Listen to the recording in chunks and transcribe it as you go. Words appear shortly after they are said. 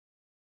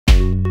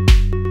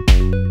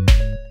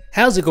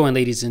How's it going,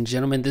 ladies and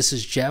gentlemen? This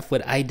is Jeff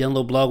with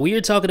iDownloadBlog. We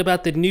are talking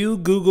about the new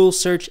Google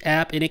search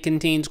app, and it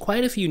contains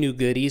quite a few new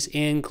goodies,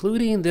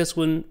 including this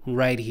one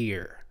right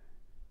here.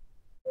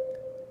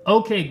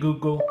 Okay,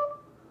 Google,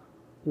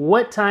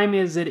 what time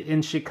is it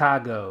in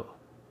Chicago?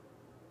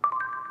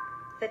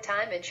 The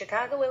time in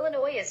Chicago,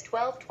 Illinois is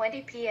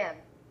 12:20 p.m.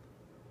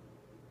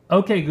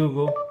 Okay,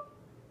 Google,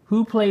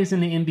 who plays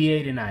in the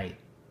NBA tonight?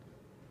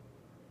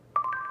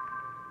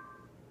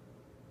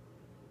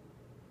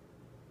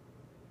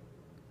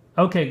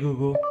 Okay,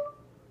 Google,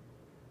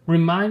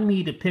 remind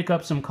me to pick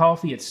up some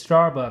coffee at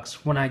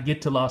Starbucks when I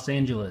get to Los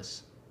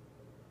Angeles.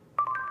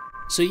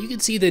 So you can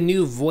see the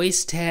new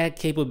voice tag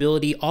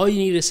capability. All you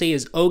need to say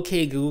is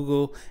okay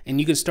Google, and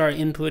you can start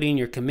inputting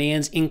your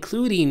commands,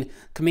 including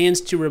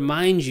commands to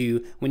remind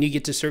you when you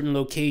get to certain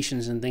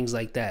locations and things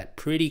like that.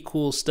 Pretty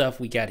cool stuff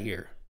we got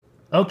here.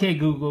 Okay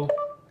Google,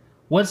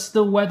 what's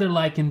the weather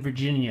like in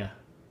Virginia?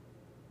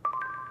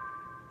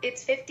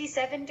 It's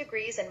 57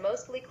 degrees and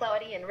mostly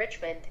cloudy in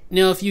Richmond.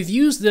 Now, if you've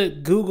used the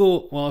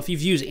Google, well, if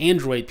you've used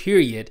Android,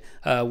 period,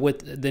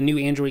 with the new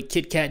Android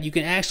KitKat, you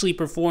can actually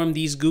perform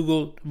these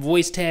Google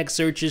voice tag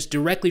searches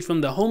directly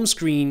from the home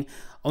screen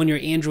on your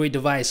Android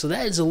device. So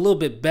that is a little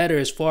bit better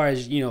as far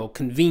as,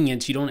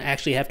 convenience. You don't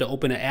actually have to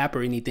open an app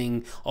or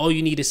anything. All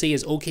you need to say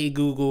is, okay,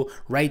 Google,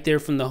 right there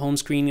from the home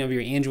screen of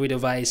your Android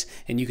device,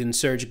 and you can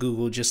search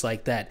Google just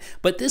like that.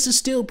 But this is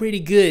still pretty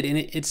good, and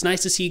it's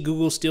nice to see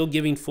Google still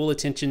giving full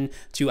attention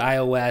to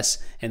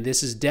iOS, and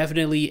this is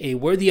definitely a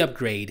worthy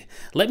upgrade.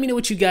 Let me know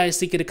what you guys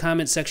think in the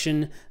comment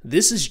section.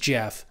 This is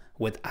Jeff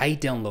with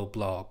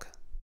iDownloadBlog.